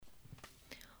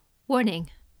Warning.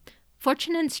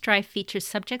 Fortune and Strife features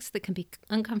subjects that can be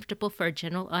uncomfortable for a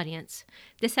general audience.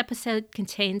 This episode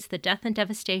contains the death and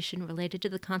devastation related to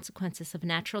the consequences of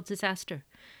natural disaster,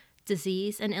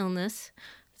 disease and illness,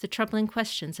 the troubling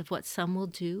questions of what some will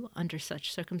do under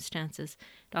such circumstances.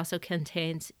 It also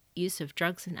contains use of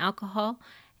drugs and alcohol,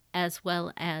 as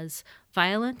well as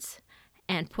violence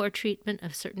and poor treatment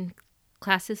of certain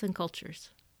classes and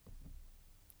cultures.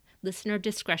 Listener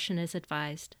discretion is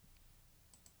advised.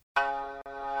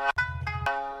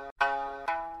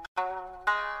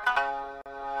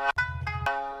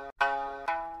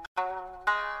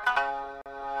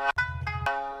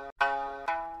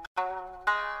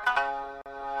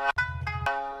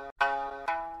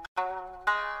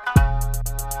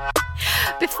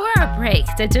 Before our break,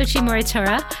 Dadochi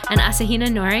Moritora and Asahina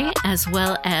Nori, as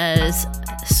well as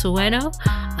Sueno,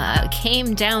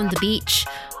 came down the beach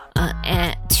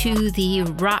to the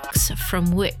rocks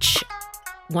from which,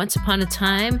 once upon a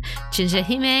time,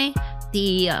 Jinjahime,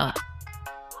 the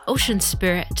ocean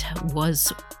spirit,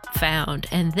 was found.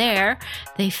 And there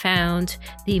they found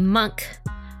the monk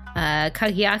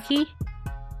Kageaki,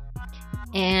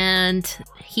 and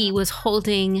he was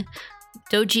holding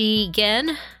Doji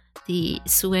Gen, the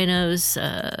Sueno's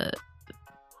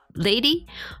lady,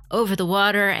 over the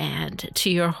water, and to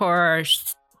your horror,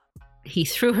 he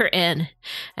threw her in,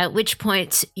 at which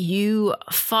point you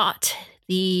fought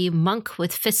the monk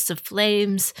with fists of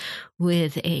flames,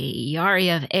 with a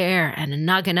Yari of air and a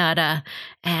Naginata,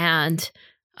 and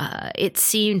it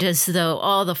seemed as though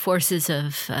all the forces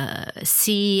of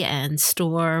sea and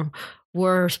storm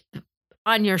were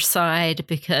on your side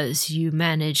because you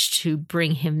managed to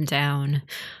bring him down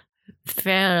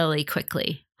fairly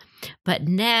quickly. But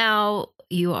now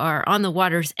you are on the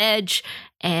water's edge,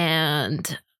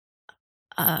 and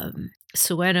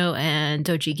Sueno and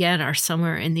Doji Gen are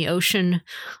somewhere in the ocean,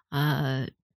 and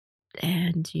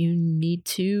you need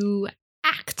to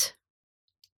act.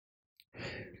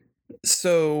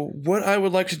 So what I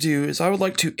would like to do is I would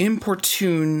like to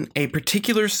importune a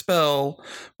particular spell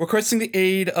requesting the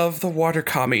aid of the water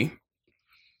kami.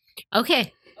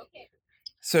 Okay.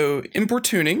 So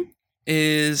importuning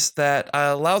is that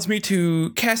allows me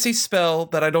to cast a spell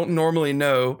that I don't normally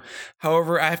know.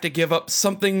 However, I have to give up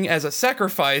something as a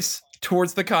sacrifice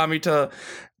towards the kami to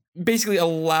basically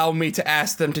allow me to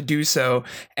ask them to do so.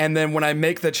 And then when I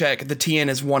make the check, the TN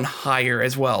is one higher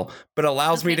as well, but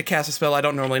allows me to cast a spell I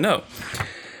don't normally know.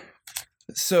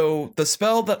 So the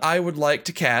spell that I would like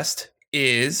to cast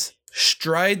is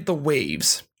Stride the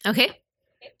Waves. Okay.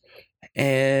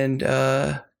 And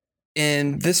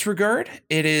in this regard,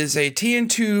 it is a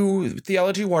TN2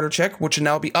 Theology Water check, which will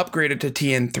now be upgraded to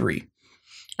TN3.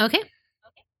 Okay.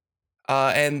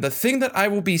 And the thing that I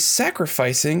will be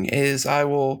sacrificing is I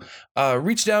will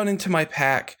reach down into my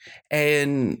pack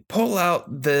and pull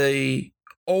out the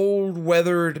old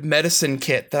weathered medicine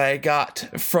kit that I got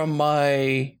from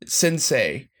my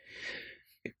sensei.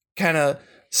 Kind of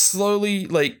slowly,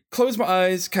 close my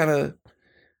eyes, kind of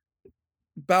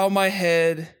bow my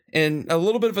head in a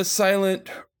little bit of a silent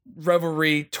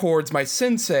reverie towards my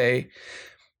sensei,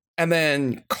 and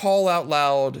then call out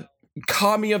loud,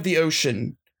 "Kami of the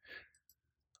ocean,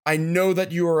 I know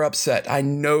that you are upset. I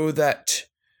know that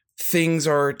things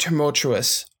are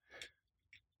tumultuous,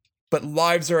 but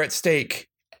lives are at stake,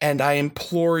 and I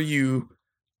implore you,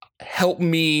 help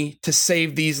me to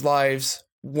save these lives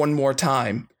one more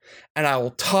time." And I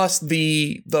will toss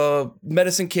the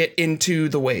medicine kit into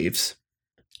the waves.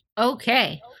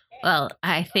 Okay. Well,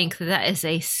 I think that is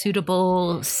a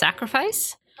suitable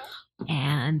sacrifice.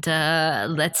 And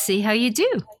let's see how you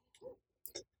do.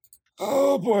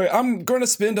 Oh boy, I'm going to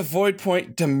spend a void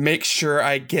point to make sure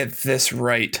I get this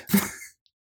right.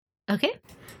 Okay.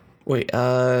 Wait,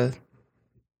 yep,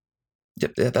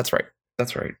 yeah, that's right.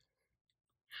 That's right.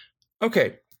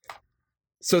 Okay.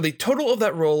 So the total of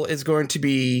that roll is going to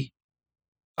be...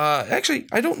 actually,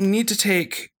 I don't need to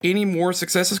take any more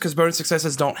successes because bonus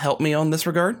successes don't help me on this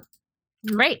regard.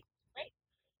 Right.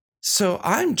 So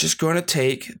I'm just going to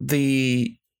take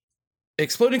the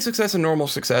exploding success and normal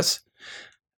success,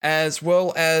 as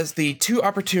well as the 2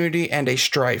 opportunity and a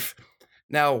strife.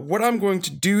 Now, what I'm going to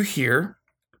do here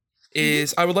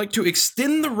is I would like to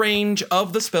extend the range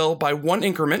of the spell by 1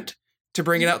 increment to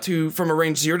bring it out from a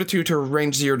range 0 to 2 to a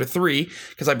range 0 to 3,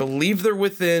 because I believe they're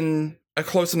within a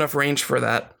close enough range for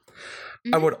that.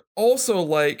 I would also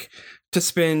like to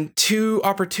spend 2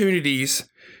 opportunities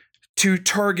to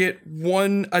target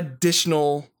 1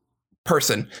 additional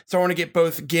person. So I want to get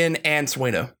both Gin and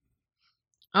Sueno.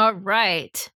 All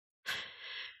right.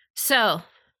 So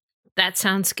That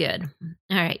sounds good.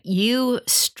 All right. You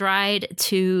stride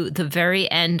to the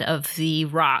very end of the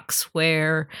rocks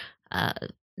where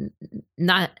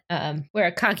not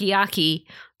where Kakiaki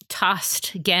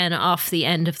tossed Gen off the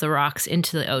end of the rocks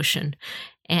into the ocean,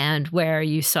 and where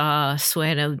you saw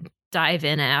Sueno dive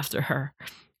in after her.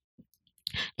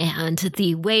 And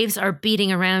the waves are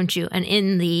beating around you, and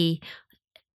in the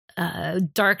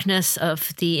darkness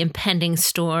of the impending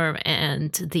storm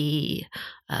and the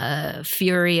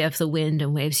fury of the wind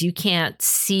and waves, you can't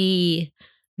see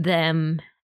them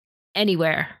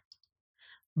anywhere,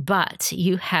 but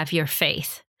you have your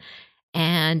faith.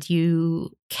 And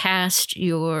you cast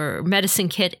your medicine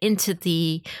kit into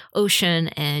the ocean,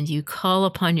 and you call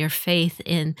upon your faith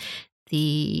in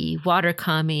the water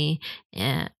kami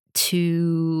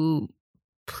to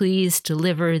please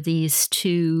deliver these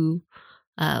two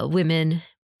women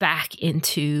back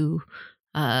into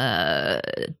the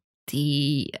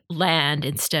land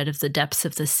instead of the depths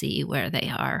of the sea where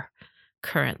they are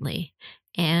currently.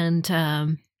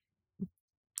 And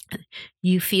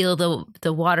you feel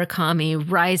the water kami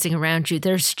rising around you.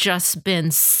 There's just been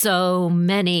so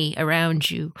many around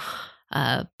you.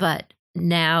 But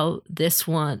now this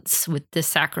once, with this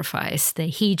sacrifice, they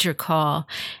heed your call,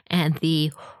 and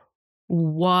the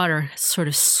water sort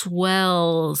of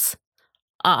swells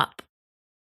up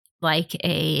like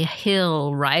a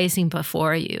hill rising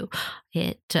before you.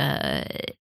 Or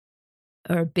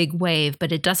a big wave,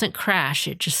 but it doesn't crash.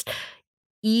 It just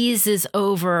eases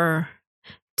over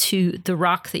to the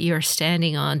rock that you're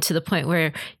standing on, to the point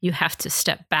where you have to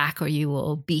step back or you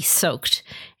will be soaked.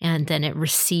 And then it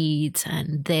recedes,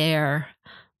 and there,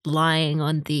 lying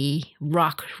on the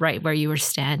rock right where you were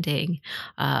standing,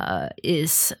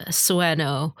 is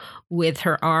Sueno with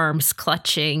her arms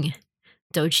clutching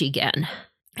Doji Gen.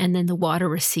 And then the water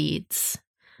recedes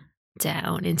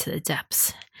down into the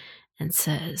depths and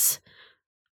says,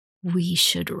 "We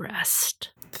should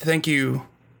rest." Thank you,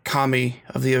 Kami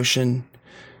of the ocean.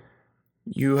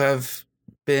 You have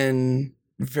been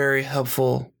very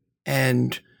helpful,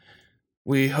 and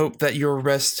we hope that your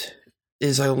rest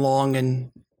is a long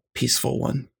and peaceful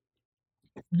one.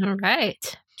 All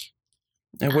right.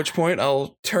 At which point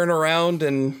I'll turn around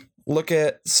and look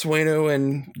at Sueno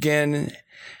and Gen,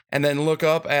 and then look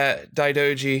up at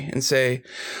Daidoji and say,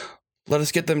 "Let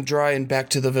us get them dry and back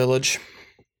to the village."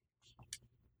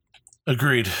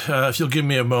 Agreed. If you'll give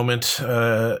me a moment,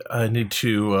 I need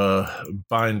to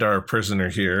bind our prisoner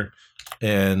here,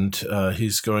 and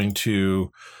he's going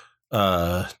to,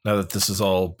 now that this has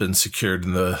all been secured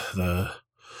and the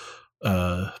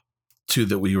two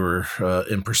that we were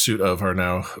in pursuit of are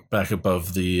now back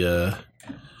above the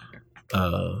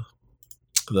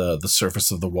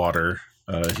surface of the water,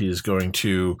 he is going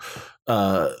to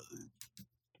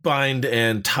bind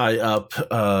and tie up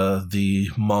the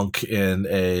monk in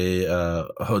a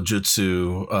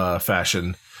hojutsu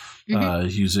fashion,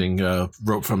 using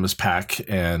rope from his pack,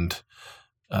 and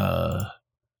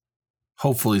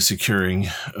hopefully securing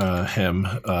him.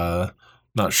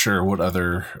 Not sure what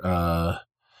other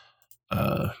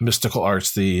mystical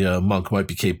arts the monk might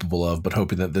be capable of, but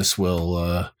hoping that this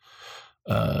will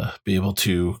be able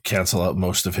to cancel out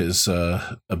most of his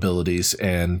abilities.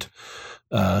 And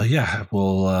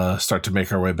we'll start to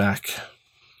make our way back.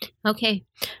 Okay.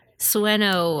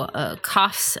 Sueno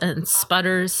coughs and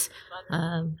sputters,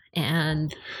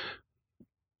 and...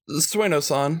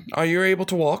 Sueno-san, are you able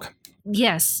to walk?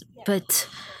 Yes, but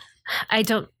I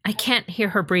can't hear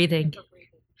her breathing.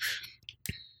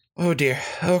 Oh dear,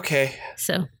 okay.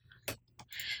 So,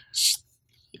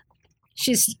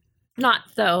 she's not,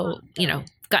 though,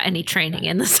 got any training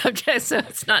in the subject, so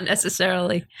it's not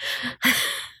necessarily...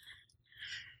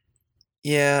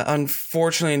 Yeah,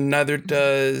 unfortunately, neither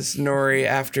does Nori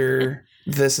after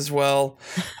this as well.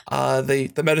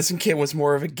 The medicine kit was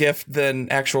more of a gift than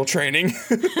actual training.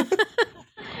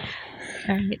 All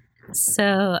right.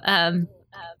 So, at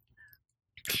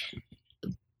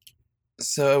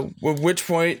which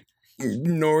point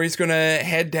Nori's gonna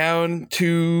head down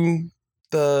to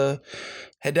the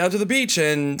beach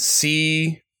and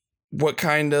see what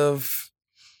kind of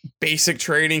basic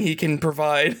training he can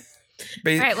provide.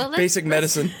 Basic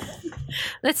medicine.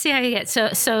 Let's see how you get. So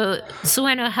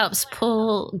Sueno helps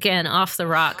pull Gen off the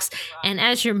rocks, and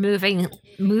as you're moving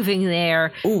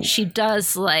there, Ooh. She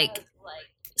does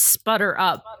sputter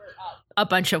up a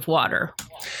bunch of water.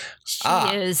 She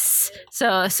is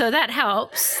so that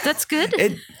helps. That's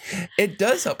good. It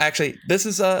does help. Actually, this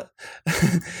is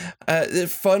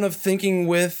fun of thinking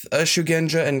with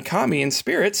Shugenja and Kami and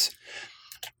spirits.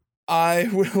 I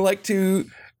would like to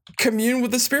commune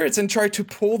with the spirits and try to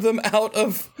pull them out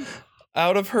of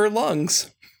her lungs.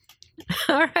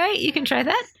 All right, you can try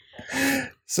that.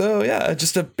 So yeah,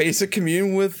 just a basic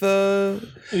commune with.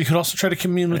 You could also try to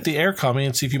commune with the air kami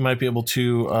and see if you might be able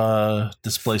to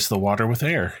displace the water with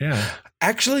air. Yeah.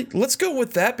 Actually, let's go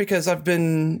with that because I've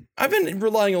been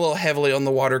relying a little heavily on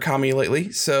the water kami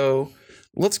lately. So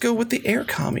let's go with the air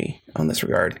kami on this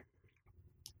regard.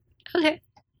 Okay.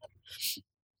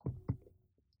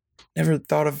 Never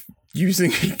thought of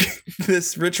using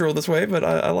this ritual this way, but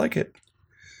I like it.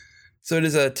 So it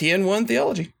is a TN1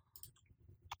 theology.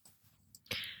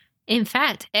 In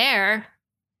fact, air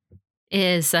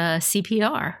is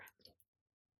CPR.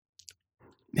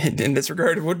 In this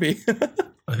regard, it would be.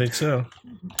 I think so.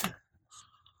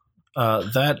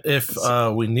 That if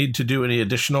we need to do any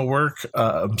additional work,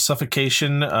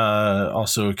 suffocation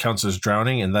also counts as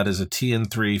drowning, and that is a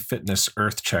TN3 fitness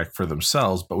earth check for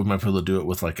themselves, but we might be able to do it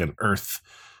with like an earth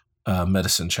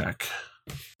medicine check.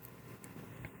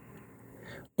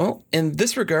 Well, in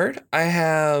this regard, I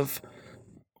have...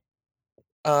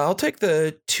 I'll take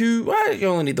the 2... Well, you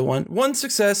only need the 1. 1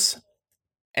 success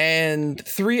and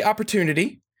 3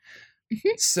 opportunity. Mm-hmm.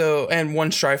 So, and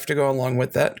 1 strife to go along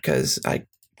with that, because I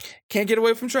can't get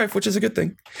away from strife, which is a good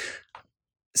thing.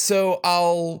 So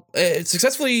I'll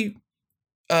successfully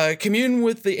commune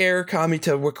with the air kami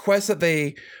to request that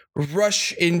they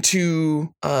rush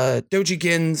into Doji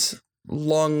Gen's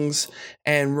lungs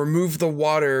and remove the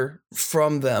water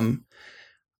from them.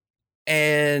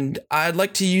 And I'd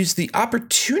like to use the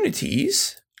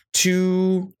opportunities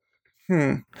to...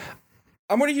 I'm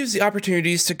going to use the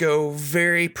opportunities to go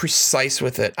very precise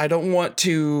with it. I don't want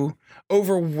to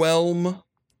overwhelm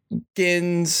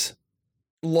Gen's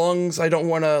lungs. I don't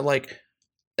want to, like,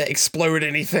 explode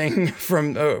anything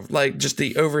from, like, just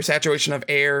the oversaturation of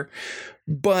air.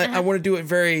 But I want to do it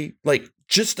very, like,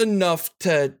 just enough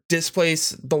to displace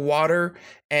the water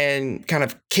and kind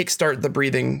of kickstart the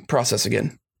breathing process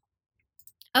again.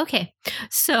 Okay,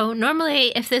 so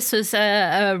normally if this was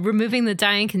removing the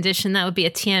dying condition, that would be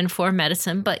a TN4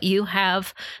 medicine, but you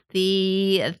have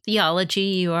the theology.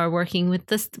 You are working with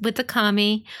the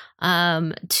kami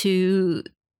to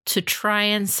try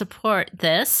and support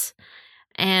this,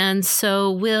 and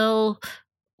so we'll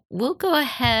go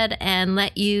ahead and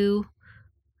let you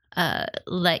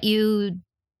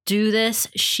do this.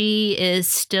 She is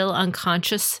still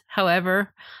unconscious,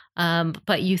 however,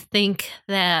 but you think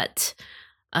that.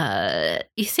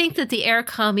 The air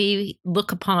kami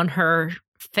look upon her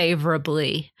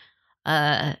favorably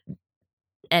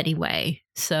anyway.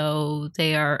 So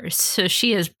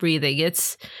she is breathing.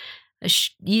 It's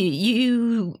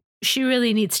she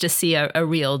really needs to see a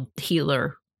real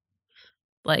healer,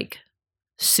 like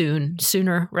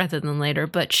sooner rather than later,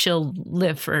 but she'll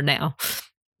live for now.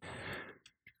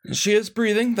 She is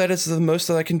breathing. That is the most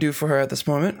that I can do for her at this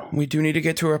moment. We do need to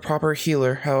get to a proper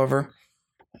healer, however.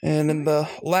 And in the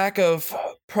lack of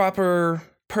proper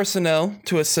personnel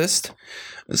to assist,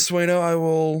 Sueno, I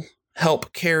will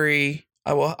help carry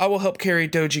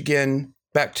Doji Gen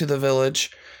back to the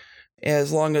village,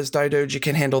 as long as Daidoji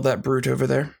can handle that brute over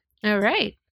there. All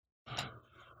right.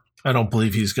 I don't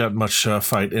believe he's got much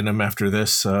fight in him after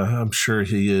this. I'm sure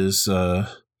he has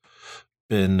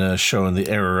been showing the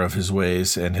error of his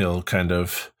ways, and he'll kind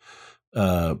of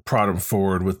prod him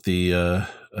forward with the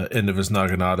end of his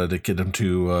naginata to get him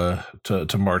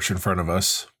to march in front of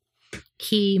us.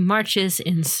 He marches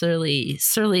in surly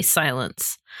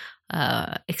silence,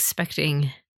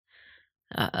 expecting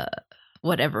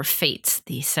whatever fates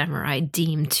the samurai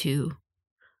deem to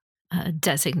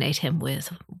designate him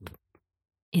with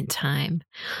in time.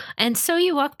 And so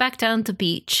you walk back down the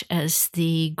beach as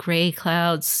the gray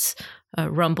clouds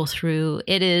rumble through.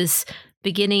 It is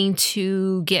beginning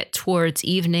to get towards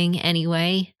evening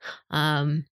anyway.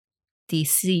 The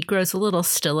sea grows a little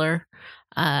stiller,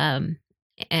 and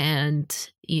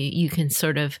you can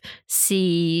sort of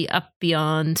see up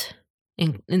beyond,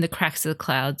 in the cracks of the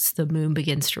clouds, the moon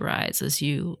begins to rise as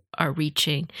you are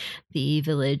reaching the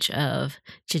village of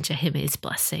Jinjahime's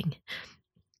Blessing.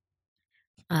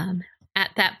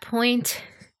 At that point,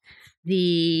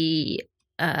 the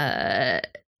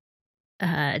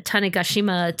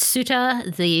Tanegashima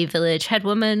Tsuta, the village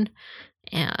headwoman,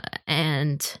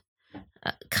 and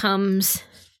comes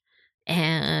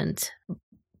and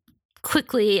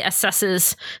quickly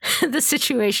assesses the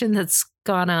situation that's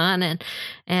gone on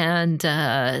and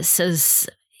says,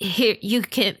 "Here,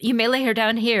 you may lay her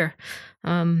down here,"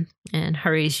 and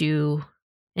hurries you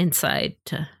inside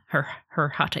to her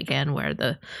hut again, where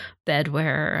the bed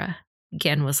where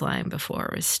Gen was lying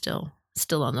before is still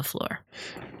on the floor.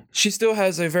 She still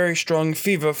has a very strong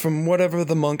fever from whatever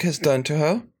the monk has done to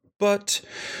her, but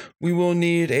we will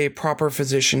need a proper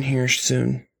physician here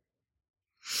soon.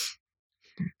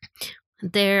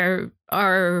 there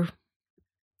are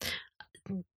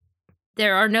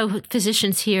no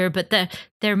physicians here, but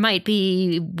there might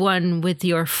be one with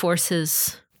your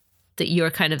forces that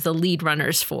you're kind of the lead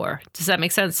runners for. Does that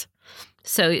make sense?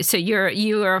 So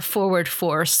you are a forward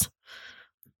force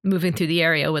moving through the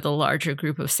area with a larger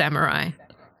group of samurai.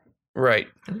 Right.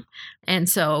 And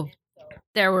so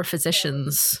there were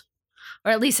physicians,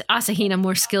 or at least Asahina,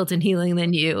 more skilled in healing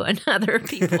than you, and other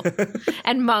people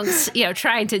and monks,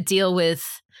 trying to deal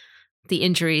with the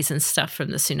injuries and stuff from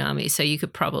the tsunami. So you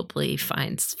could probably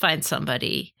find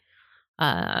somebody.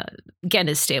 Gen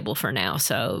is stable for now,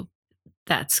 so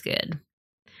that's good.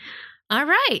 All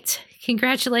right.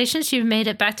 Congratulations. You've made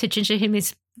it back to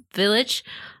Jinjahimi's village,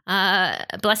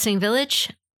 Blessing Village,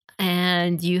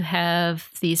 and you have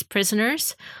these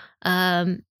prisoners.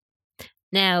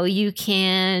 Now you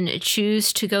can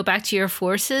choose to go back to your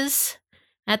forces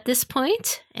at this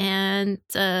point, and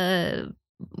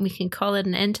we can call it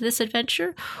an end to this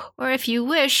adventure. Or if you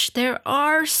wish, there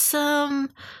are some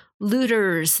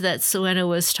looters that Sueno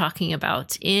was talking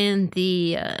about in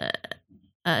the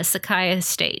Sakai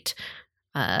estate.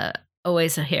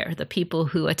 Always a hair, the people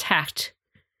who attacked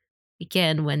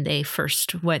again when they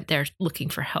first went there looking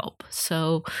for help.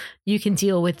 So you can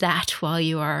deal with that while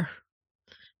you are.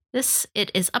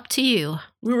 It is up to you.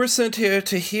 We were sent here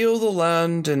to heal the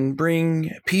land and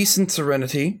bring peace and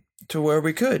serenity to where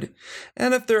we could.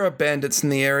 And if there are bandits in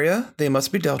the area, they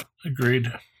must be dealt with.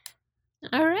 Agreed.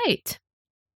 All right.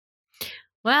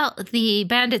 Well, the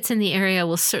bandits in the area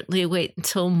will certainly wait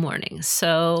until morning.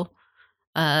 So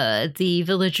the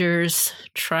villagers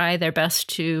try their best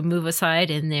to move aside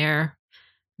in their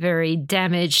very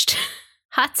damaged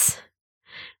huts.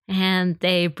 And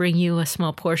they bring you a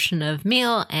small portion of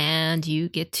meal, and you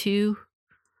get to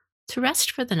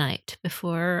rest for the night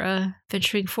before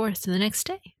venturing forth the next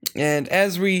day. And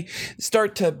as we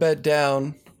start to bed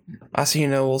down,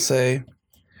 Asahina will say,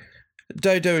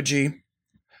 Daidoji,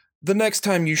 the next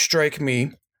time you strike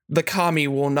me, the kami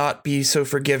will not be so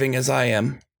forgiving as I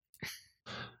am.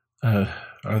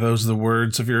 Are those the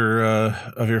words of your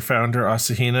founder,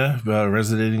 Asahina,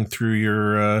 resonating through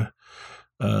your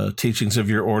teachings of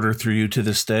your order through you to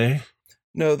this day?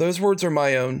 No, those words are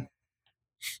my own.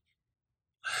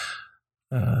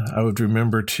 I would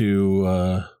remember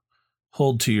to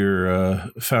hold to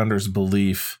your founder's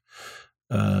belief.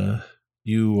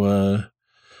 You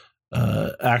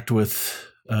act with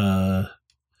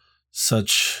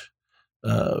such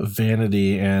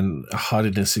vanity and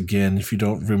haughtiness again. If you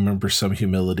don't remember some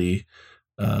humility,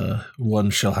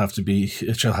 it shall have to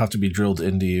be drilled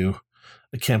into you.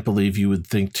 I can't believe you would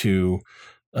think to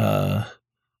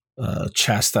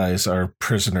chastise our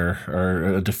prisoner,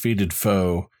 our defeated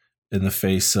foe, in the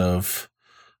face of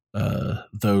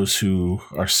those who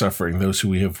are suffering, those who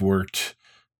we have worked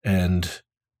and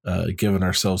given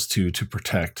ourselves to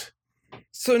protect.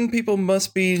 Certain people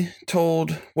must be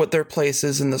told what their place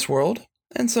is in this world,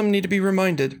 and some need to be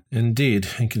reminded. Indeed,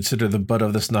 and consider the butt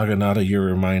of this Naginata your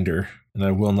reminder, and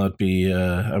I will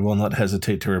not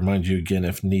hesitate to remind you again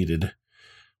if needed.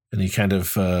 And he kind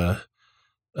of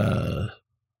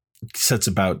sets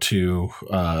about to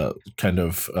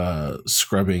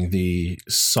scrubbing the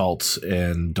salt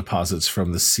and deposits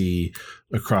from the sea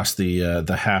across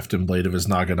the haft and blade of his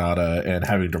naginata, and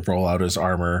having to roll out his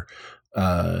armor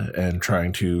and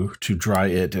trying to dry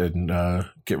it and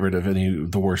get rid of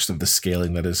the worst of the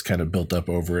scaling that is kind of built up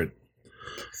over it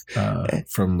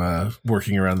from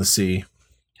working around the sea.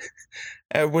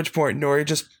 At which point Nori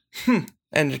just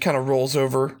and it kind of rolls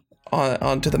over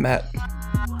onto the mat.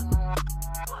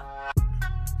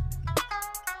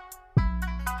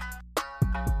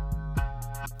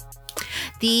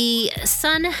 The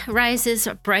sun rises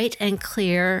bright and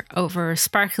clear over a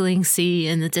sparkling sea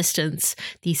in the distance.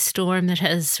 The storm that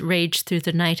has raged through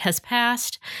the night has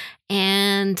passed,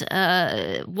 and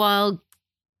while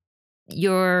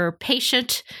your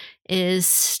patient is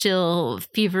still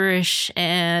feverish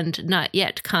and not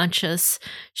yet conscious,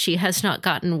 she has not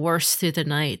gotten worse through the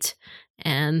night,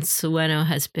 and Sueno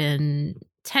has been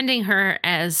tending her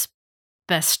as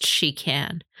best she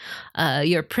can.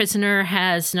 Your prisoner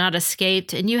has not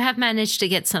escaped, and you have managed to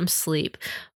get some sleep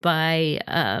by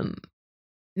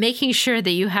making sure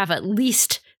that you have at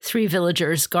least 3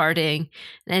 villagers guarding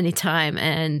any time,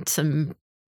 and some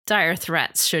dire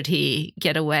threats should he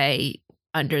get away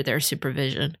under their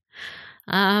supervision.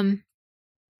 So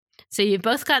you've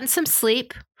both gotten some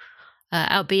sleep,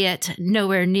 albeit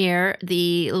nowhere near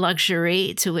the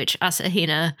luxury to which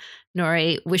Asahina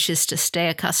Nori wishes to stay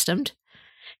accustomed.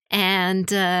 And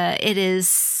it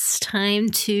is time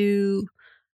to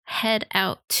head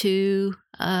out to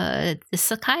the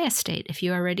Sakai estate if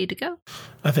you are ready to go.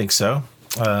 I think so.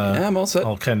 Yeah, I'm all set.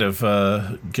 I'll kind of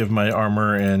give my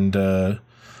armor and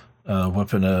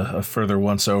weapon a further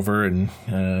once over and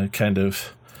kind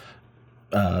of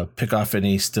pick off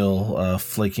any still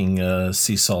flaking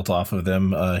sea salt off of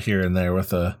them here and there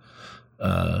with a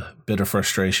bit of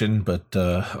frustration, but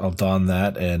I'll don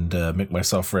that and make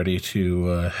myself ready to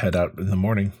head out in the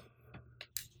morning.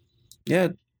 Yeah,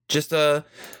 just a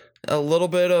little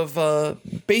bit of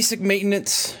basic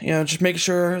maintenance, just make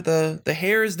sure the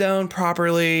hair is down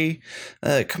properly,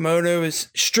 kimono is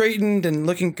straightened and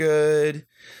looking good,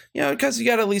 because you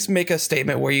got to at least make a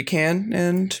statement where you can.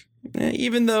 And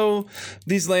even though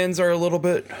these lands are a little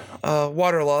bit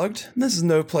waterlogged, this is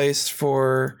no place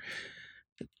for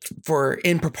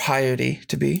impropriety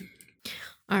to be.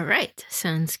 All right,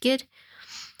 sounds good.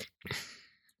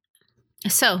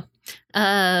 So,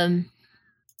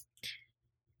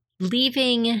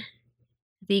 leaving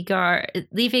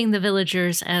the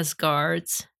villagers as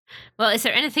guards. Well, is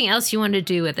there anything else you want to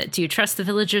do with it? Do you trust the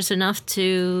villagers enough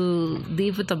to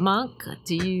leave with the monk?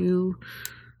 Do you...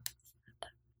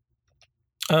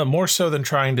 More so than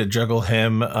trying to juggle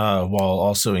him while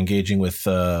also engaging with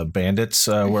bandits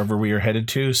wherever we are headed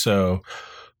to. So,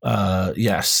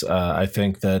 yes, I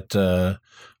think that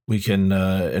we can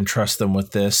entrust them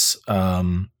with this.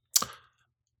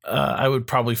 I would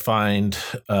probably find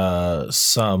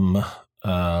some,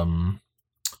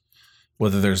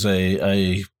 whether there's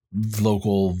a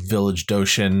local village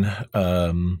doshin,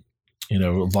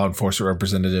 law enforcement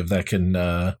representative that can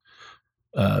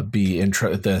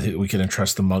that we can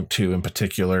entrust the monk to in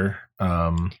particular. I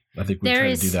think we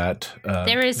try to do that.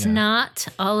 There is not.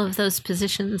 All of those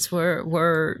positions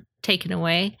were taken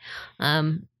away.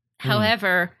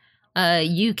 However,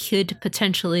 you could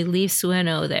potentially leave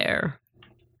Sueno there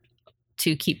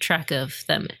to keep track of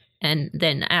them, and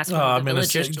then ask one of the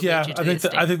villagers to lead you to the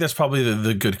estate. I think that's probably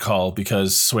the good call,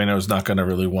 because Sueno is not going to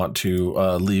really want to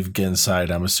leave Gen's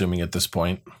side, I'm assuming, at this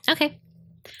point. Okay.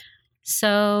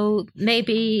 So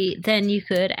maybe then you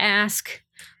could ask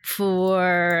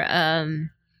for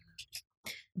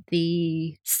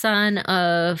the son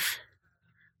of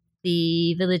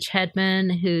the village headman,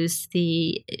 who's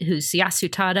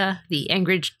Yasutada, the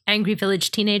angry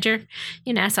village teenager.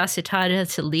 You can ask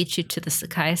Yasutada to lead you to the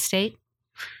Sakai estate,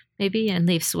 maybe, and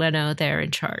leave Sueno there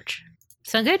in charge.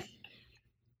 Sound good?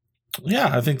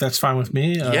 Yeah, I think that's fine with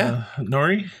me. Yeah.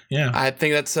 Nori? Yeah. I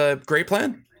think that's a great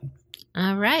plan.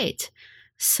 All right.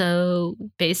 So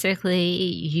basically,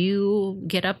 you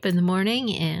get up in the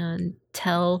morning and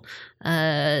tell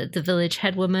the village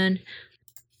headwoman,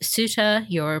 Suta,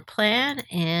 your plan,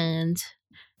 and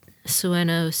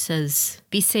Sueno says,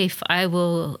 "Be safe. I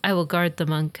will guard the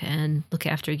monk and look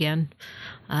after Gen.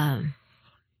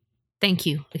 Thank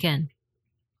you again."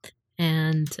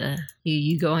 And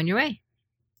you go on your way.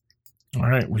 All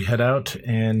right, we head out,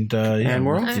 and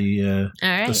we're off.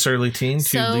 The surly teen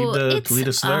to lead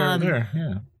us there.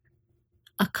 Yeah,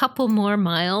 a couple more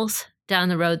miles down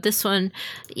the road. This one,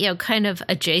 kind of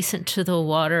adjacent to the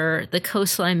water. The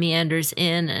coastline meanders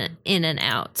in and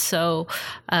out. So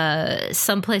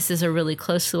some places are really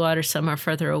close to the water, some are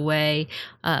further away.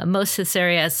 Most of this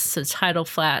area has some tidal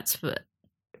flats,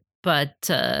 but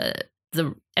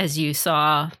as you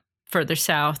saw further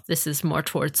south, this is more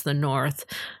towards the north.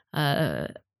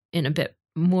 In a bit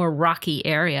more rocky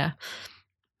area.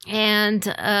 And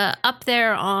up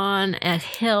there on a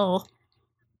hill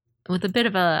with a bit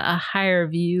of a higher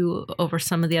view over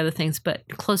some of the other things, but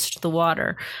closer to the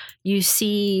water, you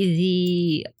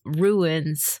see the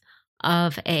ruins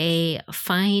of a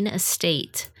fine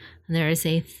estate. And there is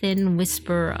a thin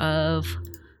whisper of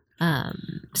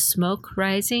smoke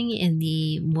rising in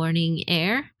the morning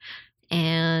air.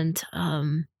 And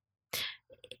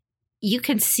you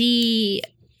can see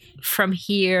from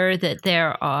here that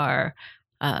there are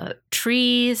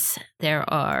trees, there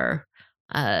are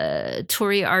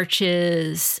torii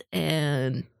arches,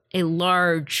 and a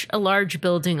large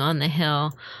building on the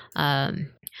hill.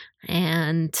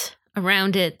 And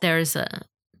around it, there's a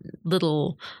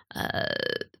little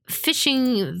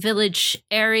fishing village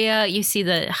area. You see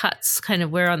the huts kind of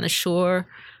where on the shore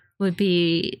would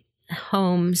be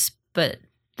homes, but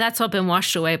that's all been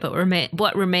washed away, but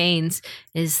what remains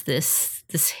is this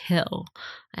hill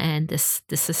and this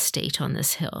estate on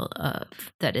this hill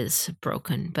that is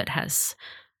broken, but has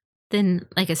thin,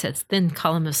 like I said, thin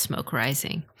column of smoke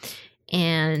rising.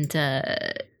 And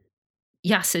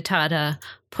Yasutada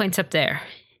points up there.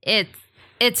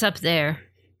 It's up there.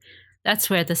 That's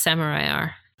where the samurai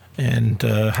are. And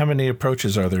how many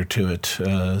approaches are there to it?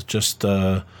 Just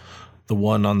the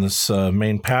one on this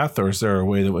main path, or is there a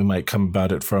way that we might come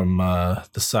about it from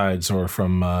the sides or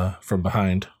from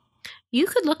behind? You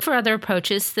could look for other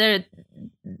approaches.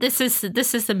 This is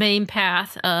the main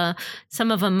path.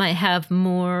 Some of them might have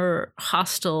more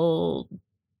hostile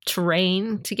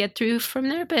terrain to get through from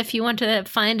there, but if you want to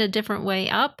find a different way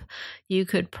up, you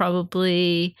could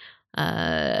probably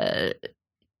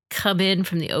come in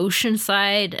from the ocean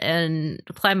side and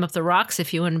climb up the rocks.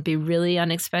 If you want to be really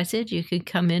unexpected, you could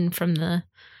come in from the,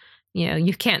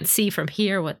 you can't see from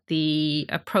here what the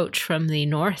approach from the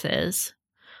north is.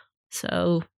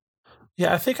 So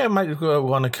yeah, I think I might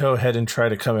want to go ahead and try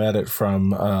to come at it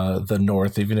from the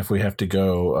north, even if we have to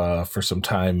go for some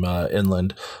time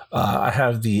inland. I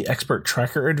have the expert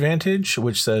tracker advantage,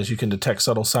 which says you can detect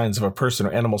subtle signs of a person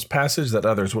or animal's passage that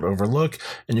others would overlook,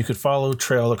 and you could follow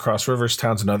trail across rivers,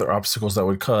 towns, and other obstacles that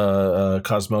would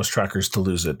cause most trackers to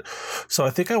lose it. So I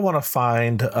think I want to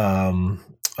find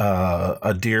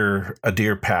a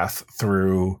deer path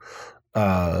through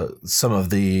some of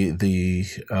the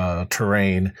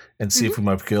terrain and see if we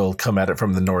might be able to come at it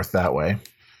from the north that way.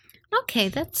 Okay,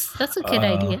 that's a good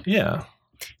idea. Yeah.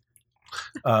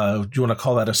 Do you want to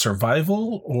call that a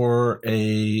survival or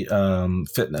a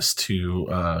fitness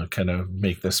to kind of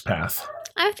make this path?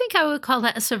 I think I would call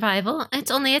that a survival.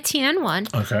 It's only a TN one.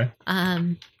 Okay.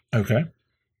 Okay.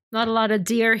 Not a lot of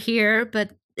deer here,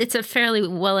 but it's a fairly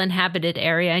well-inhabited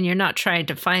area, and you're not trying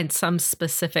to find some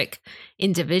specific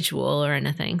individual or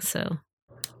anything, so.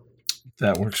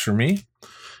 That works for me.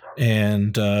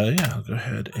 And, I'll go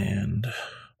ahead and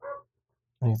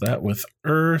roll that with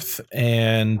Earth.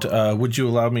 And would you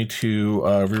allow me to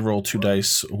reroll 2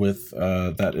 dice with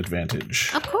that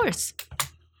advantage? Of course.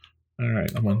 All right,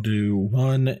 I'm going to do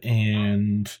 1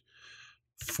 and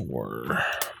 4.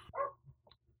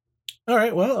 All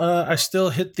right, well, I still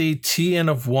hit the TN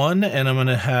of 1, and I'm going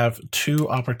to have 2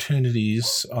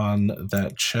 opportunities on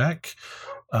that check.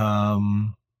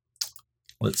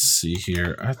 Let's see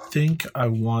here. I think I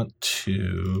want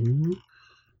to...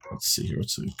 Let's see here.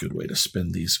 What's a good way to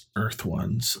spend these Earth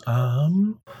ones? I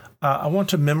want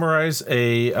to memorize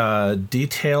a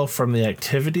detail from the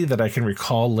activity that I can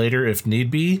recall later if need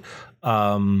be.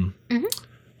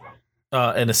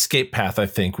 An escape path, I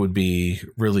think, would be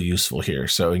really useful here.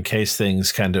 So in case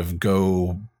things kind of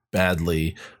go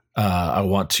badly, I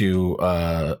want to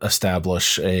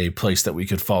establish a place that we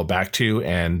could fall back to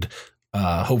and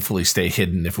hopefully stay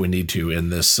hidden if we need to in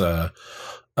this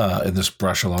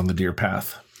brush along the deer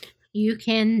path. You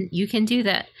can do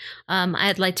that.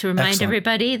 I'd like to remind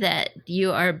everybody that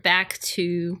you are back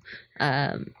to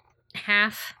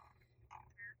half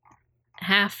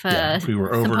if we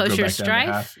were over, composure go back strife.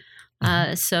 Down to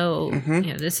half. So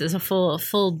this is a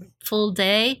full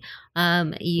day.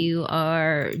 You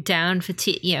are down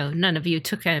fatigue. None of you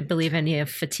took, I believe, any of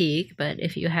fatigue, but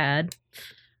if you had,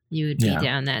 you would be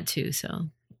down that too. So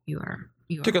you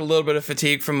took a little bit of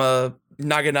fatigue from a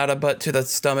naginata butt to the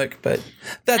stomach, but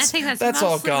that's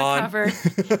all gone.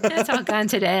 That's all gone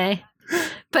today.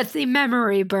 But the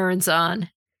memory burns on.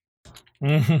 All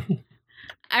right.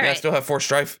 I still have 4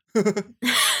 strife.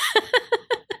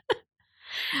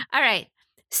 All right.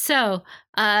 So,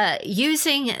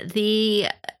 using the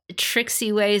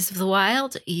tricksy ways of the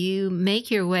wild, you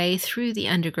make your way through the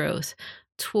undergrowth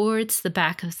towards the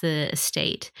back of the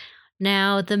estate.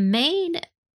 Now, the main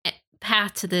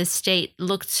path to the estate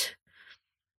looked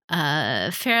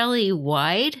fairly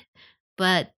wide,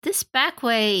 but this back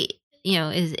way,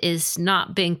 is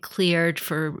not being cleared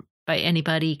by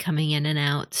anybody coming in and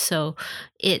out. So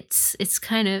it's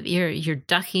kind of you're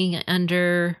ducking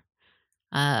under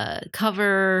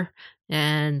cover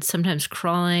and sometimes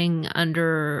crawling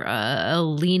under a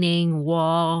leaning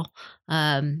wall,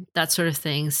 that sort of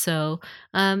thing. So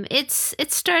it's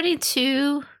starting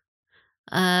to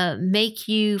make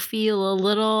you feel a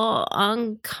little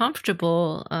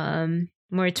uncomfortable,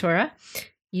 Moritora.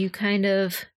 You kind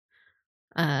of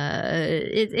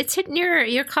it's hitting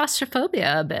your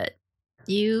claustrophobia a bit.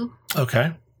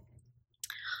 Okay.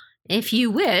 If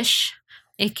you wish,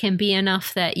 it can be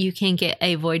enough that you can get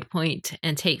a void point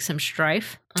and take some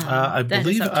strife. I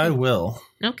believe I will.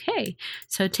 Okay.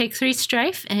 So take 3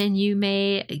 strife and you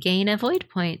may gain a void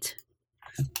point.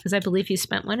 Because I believe you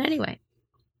spent 1 anyway.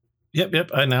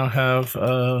 Yep. I now have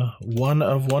 1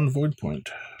 of 1 void point.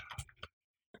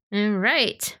 All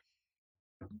right.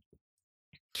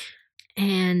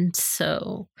 And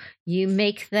so you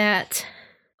make that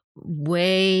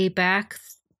way back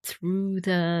through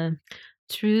the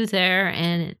through there,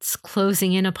 and it's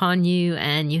closing in upon you,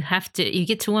 and you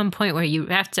get to one point where you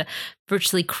have to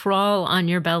virtually crawl on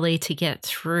your belly to get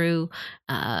through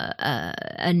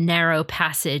a narrow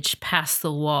passage past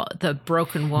the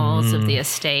broken walls of the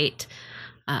estate.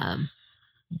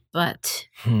 But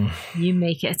you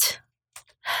make it.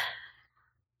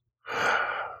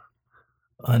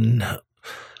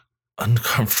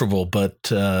 Uncomfortable,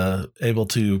 but able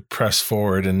to press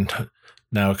forward, and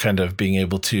now kind of being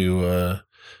able to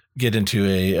get into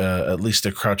at least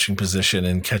a crouching position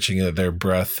and catching their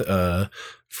breath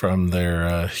from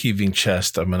their heaving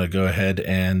chest. I'm going to go ahead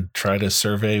and try to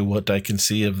survey what I can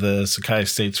see of the Sakai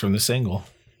Estates from this angle.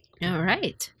 All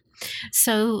right.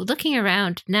 So looking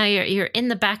around, now you're in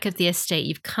the back of the estate.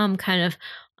 You've come kind of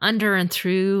under and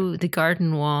through the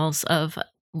garden walls of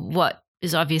what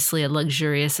is obviously a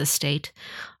luxurious estate.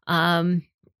 And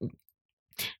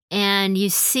you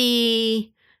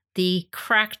see the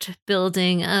cracked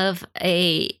building of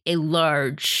a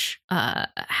large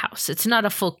house. It's not a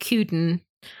full Cuden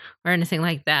or anything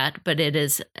like that, but it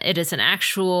is an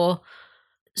actual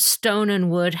stone and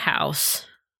wood house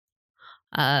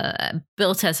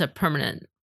built as a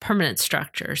permanent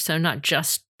structure, so not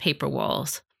just paper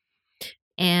walls.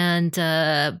 And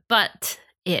but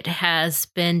it has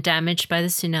been damaged by the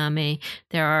tsunami.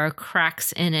 There are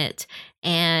cracks in it,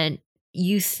 and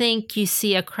you think you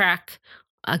see a crack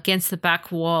against the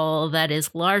back wall that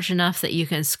is large enough that you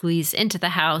can squeeze into the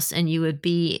house, and you would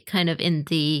be kind of in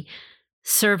the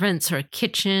servants or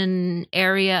kitchen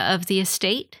area of the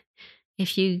estate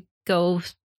if you go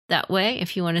that way,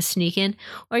 if you want to sneak in.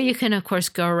 Or you can, of course,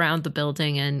 go around the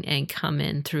building and come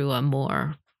in through a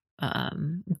more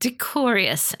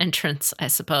decorous entrance, I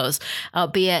suppose,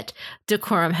 albeit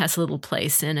decorum has little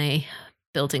place in a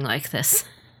building like this.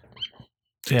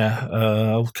 Yeah,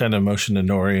 I'll kind of motion to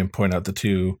Nori and point out the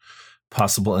two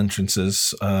possible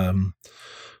entrances. I'm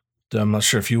not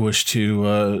sure if you wish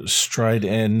to stride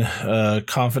in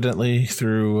confidently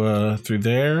through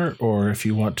there, or if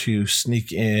you want to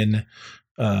sneak in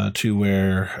to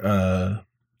where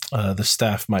the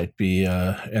staff might be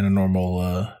in a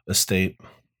normal estate.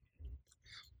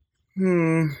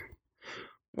 Well,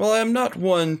 I'm not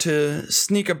one to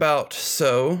sneak about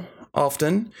so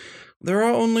often. There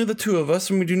are only the two of us,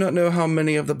 and we do not know how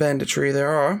many of the banditry there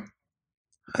are.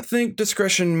 I think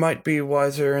discretion might be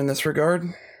wiser in this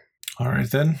regard. All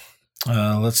right, then.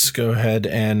 Let's go ahead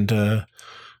and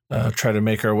try to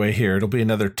make our way here. It'll be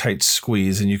another tight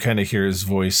squeeze, and you kind of hear his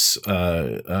voice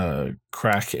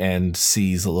crack and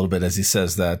seize a little bit as he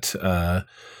says that.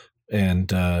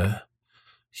 And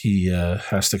he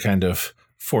has to kind of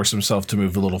force himself to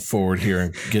move a little forward here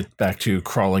and get back to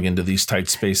crawling into these tight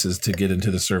spaces to get into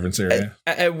the servants area.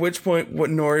 At which point, what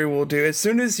Nori will do, as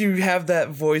soon as you have that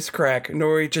voice crack,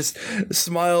 Nori just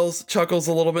smiles, chuckles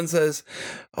a little bit, and says,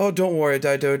 "Oh, don't worry,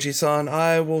 Daidoji-san.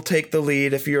 I will take the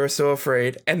lead if you are so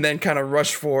afraid," and then kind of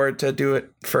rush forward to do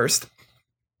it first.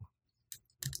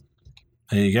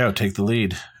 There you go. Take the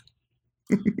lead.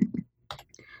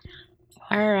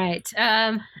 All right.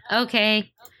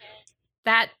 Okay.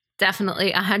 That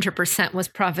definitely 100% was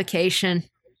provocation.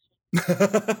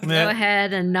 Go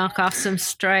ahead and knock off some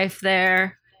strife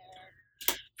there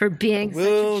for being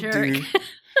such a jerk.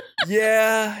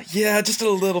 Yeah, just a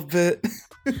little bit.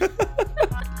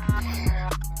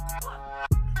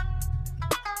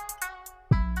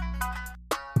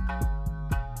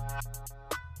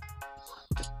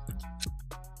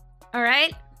 All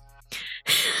right.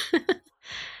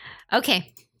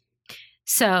 Okay.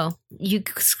 So you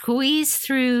squeeze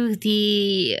through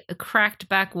the cracked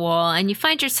back wall and you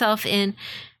find yourself in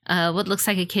what looks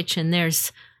like a kitchen.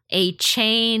 There's a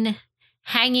chain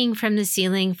hanging from the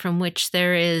ceiling from which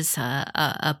there is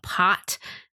a pot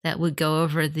that would go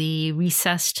over the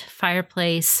recessed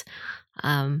fireplace.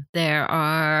 There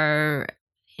are,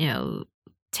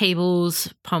 tables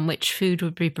upon which food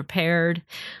would be prepared.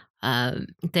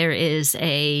 There is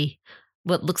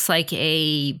what looks like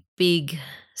a big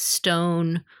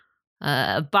stone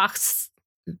box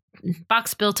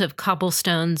built of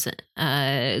cobblestones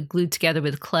glued together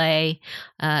with clay,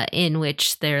 in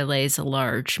which there lays a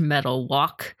large metal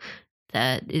wok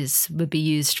that would be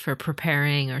used for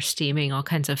preparing or steaming all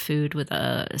kinds of food, with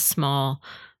a small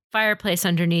fireplace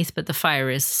underneath, but the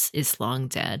fire is long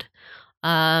dead.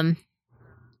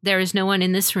 There is no one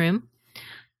in this room.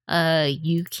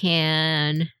 You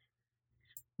can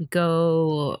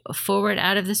go forward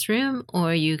out of this room,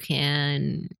 or you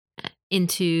can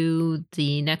into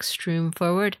the next room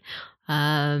forward.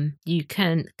 You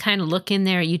can kind of look in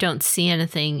there. You don't see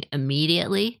anything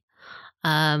immediately.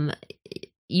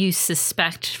 You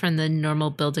suspect from the normal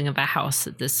building of a house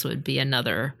that this would be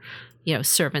another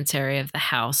servants area of the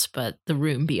house, but the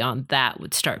room beyond that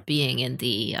would start being in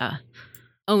the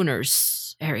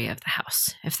owner's area of the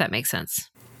house, if that makes sense.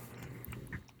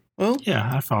 Well, Yeah,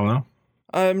 I follow.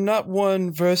 I'm not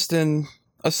one versed in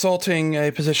assaulting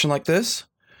a position like this.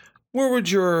 Where would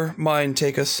your mind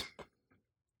take us?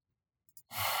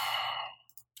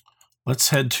 Let's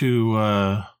head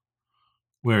to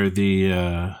where the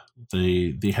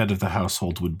head of the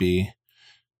household would be.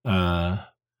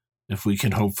 If we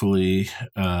can hopefully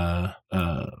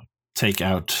take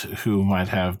out who might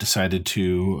have decided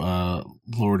to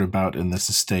lord about in this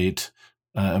estate,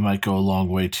 it might go a long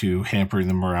way to hampering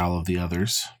the morale of the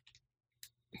others.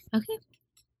 Okay.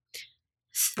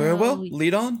 Very well.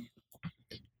 Lead on.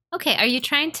 Okay, are you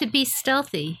trying to be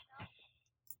stealthy?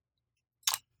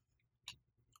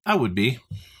 I would be.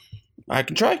 I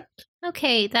can try.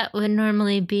 Okay, that would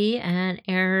normally be an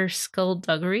air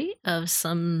skullduggery of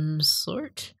some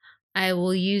sort. I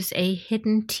will use a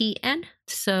hidden TN.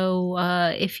 So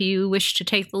if you wish to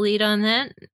take the lead on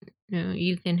that,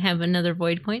 you can have another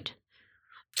void point.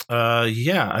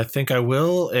 Yeah, I think I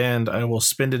will, and I will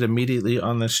spend it immediately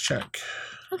on this check.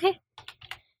 Okay.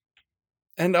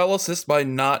 And I'll assist by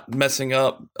not messing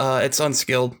up. It's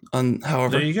unskilled,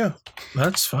 however. There you go.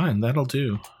 That's fine. That'll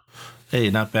do. Hey,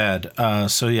 not bad.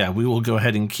 So yeah, we will go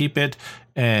ahead and keep it,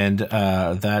 and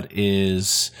that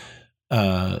is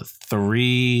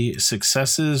 3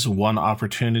 successes, 1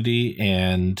 opportunity,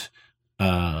 and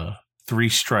 3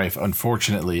 strife.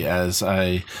 Unfortunately, as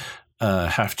I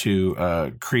have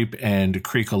to creep and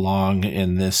creak along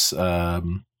in this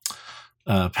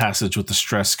passage with the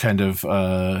stress kind of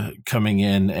coming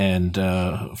in and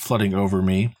flooding over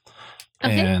me.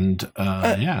 Okay. And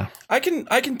yeah, I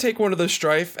can take one of those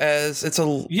strife as it's a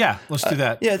let's do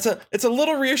that. Yeah, it's a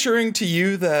little reassuring to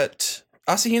you that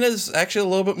Asahina is actually a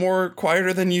little bit more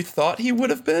quieter than you thought he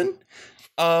would have been.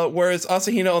 Whereas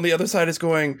Asahina on the other side is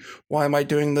going, "Why am I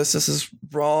doing this? This is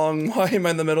wrong. Why am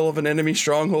I in the middle of an enemy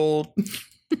stronghold?"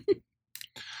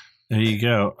 There you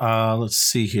go. Let's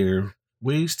see here.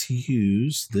 Ways to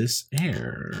use this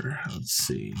air. Let's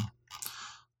see.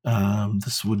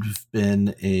 This would have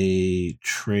been a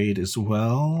trade as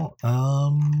well.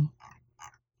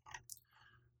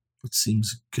 It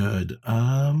seems good.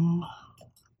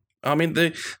 I mean,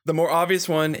 the more obvious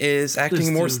one is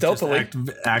acting more stealthily.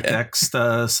 Act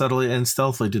subtly and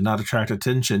stealthily did not attract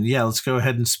attention. Yeah, let's go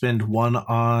ahead and spend 1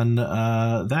 on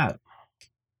that.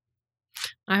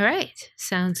 All right.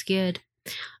 Sounds good.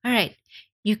 All right.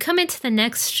 You come into the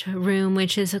next room,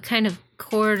 which is a kind of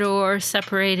corridor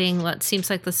separating what seems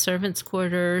like the servants'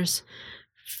 quarters,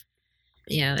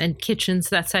 and kitchens,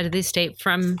 that side of the estate,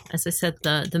 from, as I said,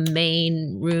 the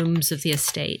main rooms of the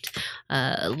estate.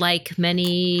 Like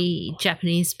many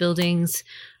Japanese buildings,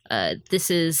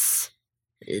 the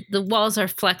walls are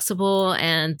flexible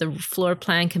and the floor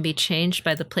plan can be changed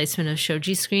by the placement of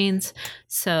shoji screens.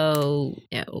 So,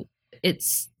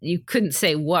 you couldn't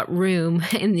say what room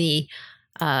in the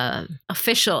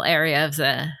official area of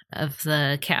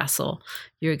the castle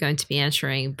you're going to be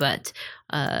entering, but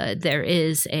there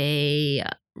is a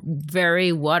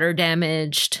very water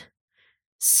damaged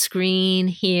screen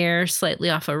here, slightly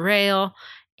off a rail,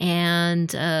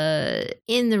 and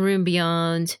in the room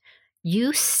beyond,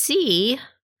 you see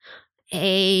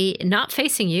not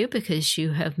facing you because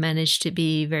you have managed to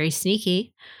be very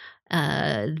sneaky,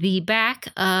 the back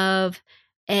of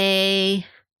a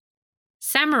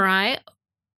samurai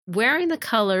wearing the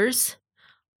colors.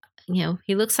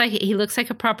 He looks like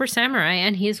a proper samurai,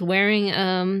 and he's wearing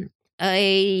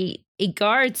a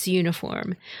guard's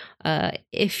uniform.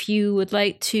 If you would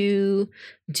like to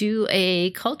do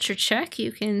a culture check,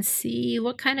 you can see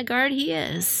what kind of guard he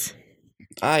is.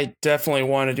 I definitely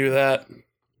want to do that.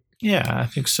 Yeah, I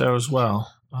think so as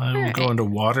well. I will go into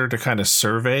water to kind of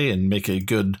survey and make a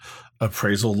good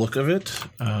appraisal look of it.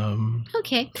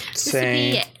 Okay.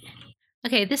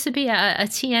 This would be a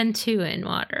TN2 in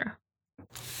water.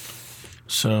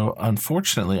 So,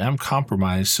 unfortunately, I'm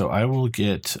compromised, so I will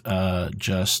get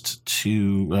just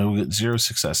 2. I will get 0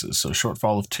 successes, so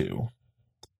shortfall of 2.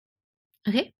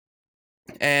 Okay.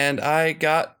 And I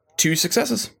got 2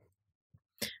 successes.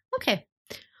 Okay.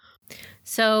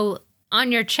 So,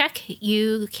 on your check,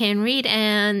 you can read,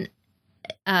 and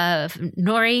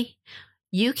Nori,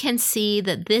 you can see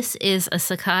that this is a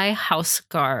Sakai house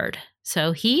guard.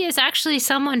 So he is actually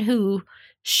someone who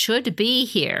should be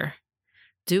here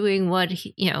doing what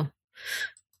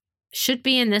should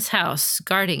be in this house,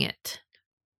 guarding it.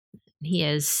 He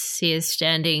is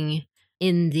standing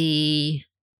in the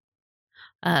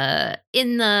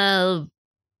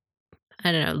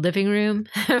living room,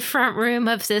 front room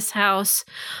of this house.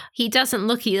 He doesn't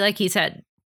look like he's at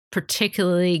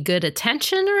particularly good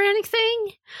attention or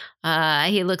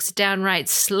anything. He looks downright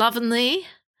slovenly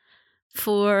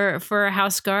for a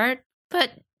house guard,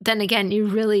 but then again, you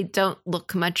really don't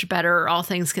look much better, all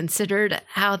things considered,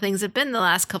 how things have been the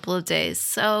last couple of days.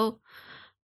 So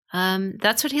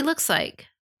that's what he looks like.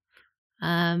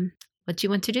 What do you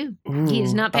want to do? He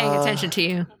is not paying attention to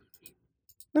you.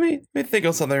 Let me think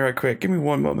of something right quick. Give me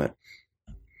one moment.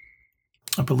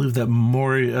 I believe that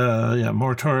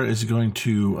Moritora is going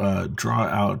to draw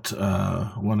out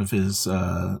one of his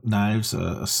knives,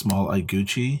 a small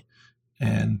Iguchi,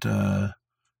 and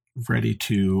ready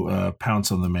to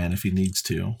pounce on the man if he needs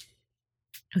to.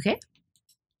 Okay.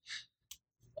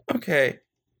 Okay.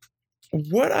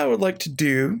 What I would like to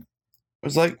do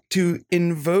is like to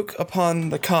invoke upon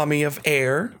the kami of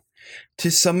air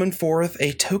to summon forth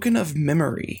a token of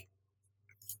memory.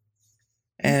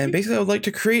 And basically I would like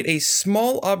to create a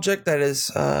small object that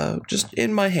is just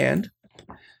in my hand.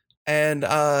 And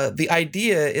the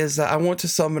idea is that I want to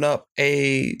summon up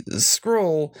a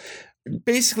scroll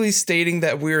basically stating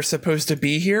that we're supposed to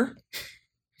be here.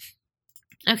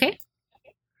 Okay.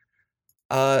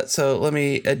 So let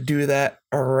me do that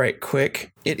right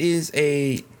quick. It is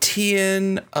a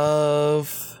TN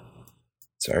of...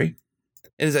 Sorry.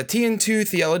 It is a TN2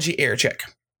 Theology Air check.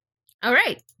 All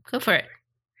right. Go for it.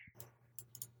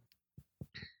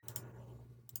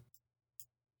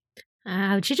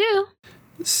 How'd you do?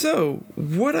 So,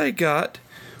 what I got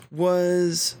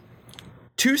was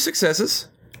 2 successes,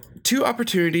 2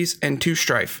 opportunities, and 2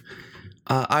 strife.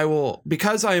 I will,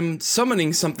 because I'm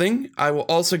summoning something, I will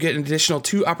also get an additional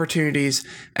 2 opportunities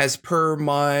as per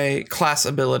my class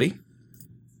ability.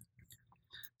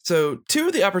 So 2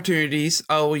 of the opportunities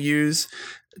I will use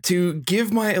to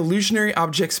give my illusionary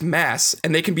objects mass,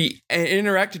 and they can be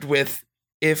interacted with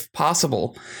if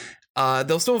possible.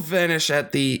 They'll still vanish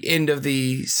at the end of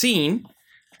the scene,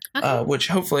 which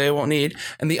hopefully I won't need.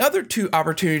 And the other 2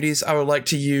 opportunities I would like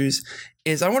to use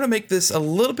is I want to make this a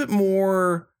little bit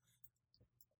more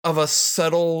of a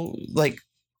subtle, like,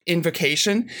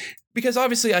 invocation, because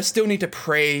obviously I still need to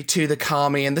pray to the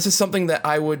kami, and this is something that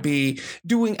I would be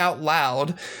doing out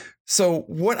loud. So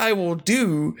what I will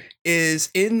do is,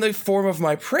 in the form of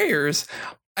my prayers,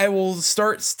 I will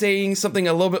start saying something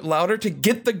a little bit louder to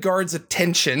get the guard's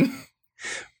attention.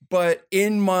 But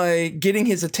in my getting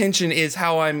his attention is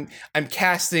how I'm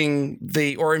casting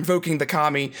or invoking the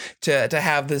kami to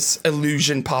have this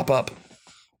illusion pop up.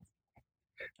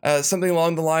 Something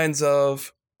along the lines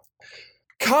of,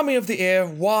 Kami of the air,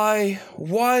 why,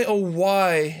 oh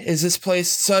why is this place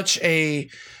such a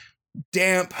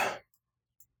damp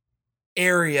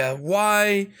area?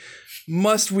 Why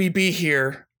must we be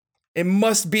here? It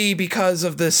must be because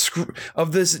of this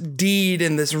deed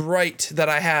and this right that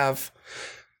I have.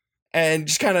 And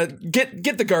just kind of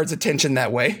get the guard's attention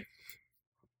that way.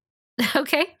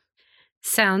 Okay.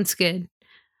 Sounds good.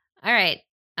 All right.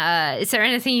 Is there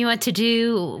anything you want to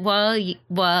do while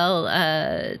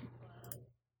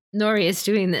Nori is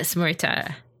doing this,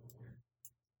 Moritora?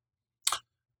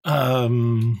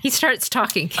 He starts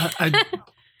talking.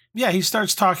 Yeah, he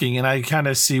starts talking, and I kind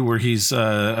of see where he's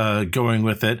going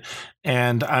with it.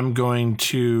 And I'm going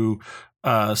to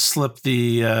slip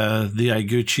the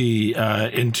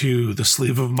Iguchi into the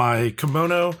sleeve of my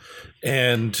kimono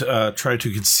and try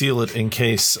to conceal it in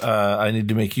case I need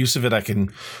to make use of it. I can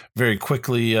very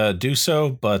quickly do so,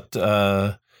 but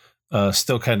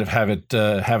still kind of have it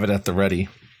at the ready.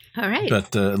 All right.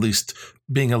 But at least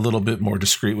being a little bit more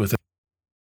discreet with it.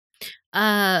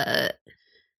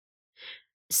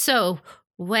 So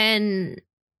when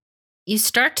you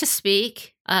start to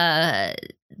speak,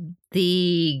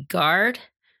 the guard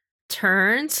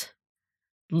turns,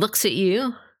 looks at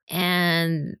you,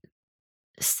 and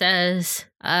says,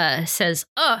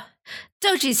 "Oh,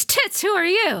 Doji's tits, who are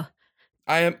you?"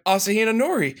 I am Asahina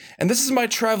Nori, and this is my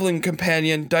traveling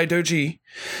companion, Daidoji.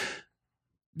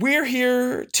 We're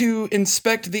here to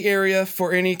inspect the area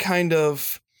for any kind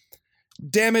of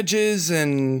damages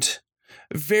and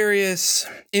various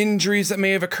injuries that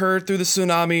may have occurred through the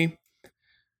tsunami.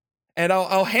 And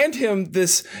I'll hand him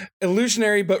this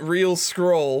illusionary but real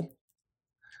scroll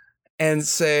and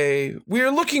say, "We are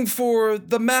looking for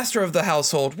the master of the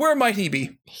household. Where might he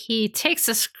be?" He takes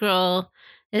the scroll,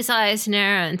 his eyes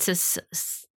narrow, and says,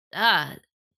 the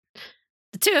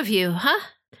 2 of you, huh?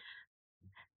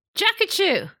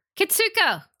 Jakuchu,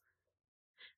 Kitsuko,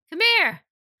 come here.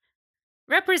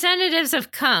 Representatives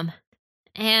have come.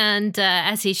 And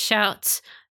as he shouts,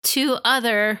 2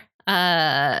 other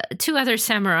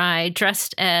samurai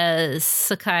dressed as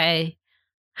Sakai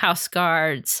house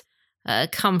guards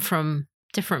come from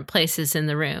different places in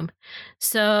the room.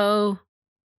 So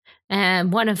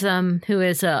And one of them, who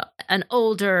is an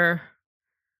older,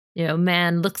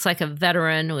 man, looks like a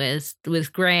veteran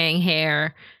with graying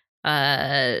hair,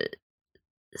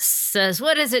 says,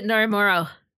 "What is it, Norimuro?"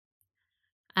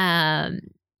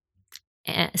 And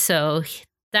so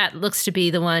that looks to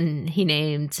be the one he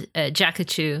named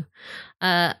Jakachu.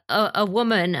 A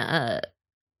woman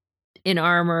in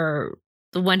armor,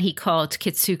 the one he called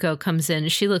Kitsuko, comes in.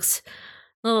 She looks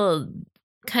a little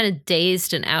kind of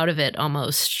dazed and out of it,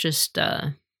 almost just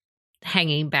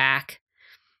hanging back.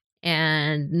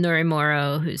 And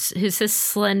Norimuro, who's this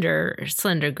slender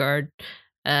guard,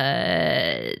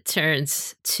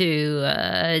 turns to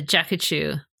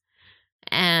Jakachu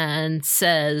and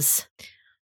says,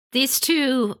 "These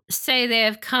two say they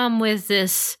have come with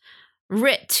this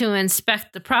writ to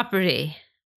inspect the property.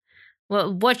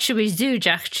 Well, what should we do,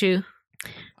 Jakachu?"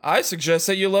 I suggest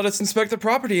that you let us inspect the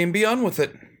property and be on with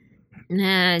it.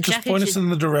 Just point us in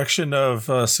the direction of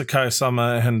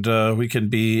Sakai-sama, and we can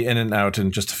be in and out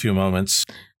in just a few moments.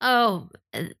 Oh,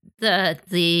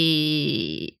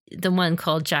 the one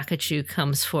called Jakachu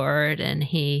comes forward, and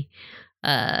he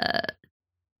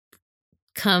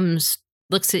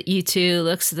looks at you two,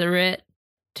 looks at the writ,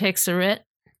 takes the writ.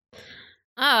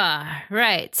 Ah,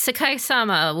 right.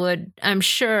 Sakai-sama would, I'm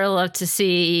sure, love to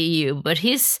see you, but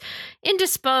he's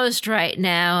indisposed right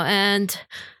now, and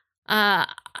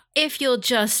if you'll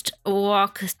just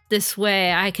walk this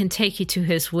way, I can take you to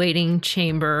his waiting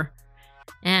chamber.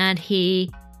 And he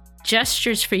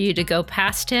gestures for you to go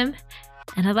past him,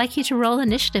 and I'd like you to roll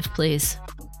initiative, please.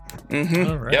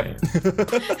 Mm-hmm. All right. Yep.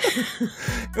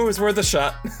 It was worth a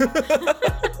shot.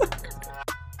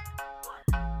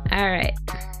 All right.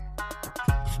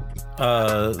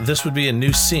 This would be a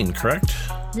new scene, correct?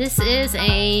 This is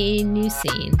a new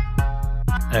scene.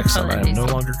 Excellent. Oh, I'm no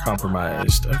longer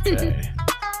compromised. Okay.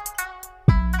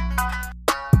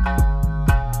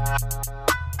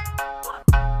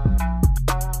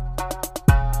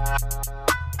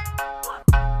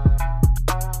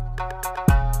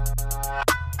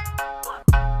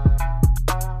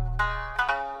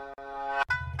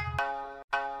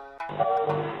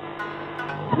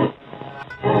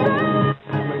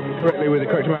 Correctly with the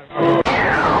correct amount.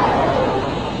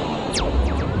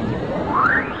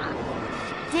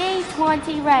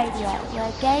 D20 Radio,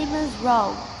 where gamers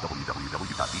roll.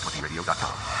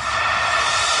 www.d20radio.com.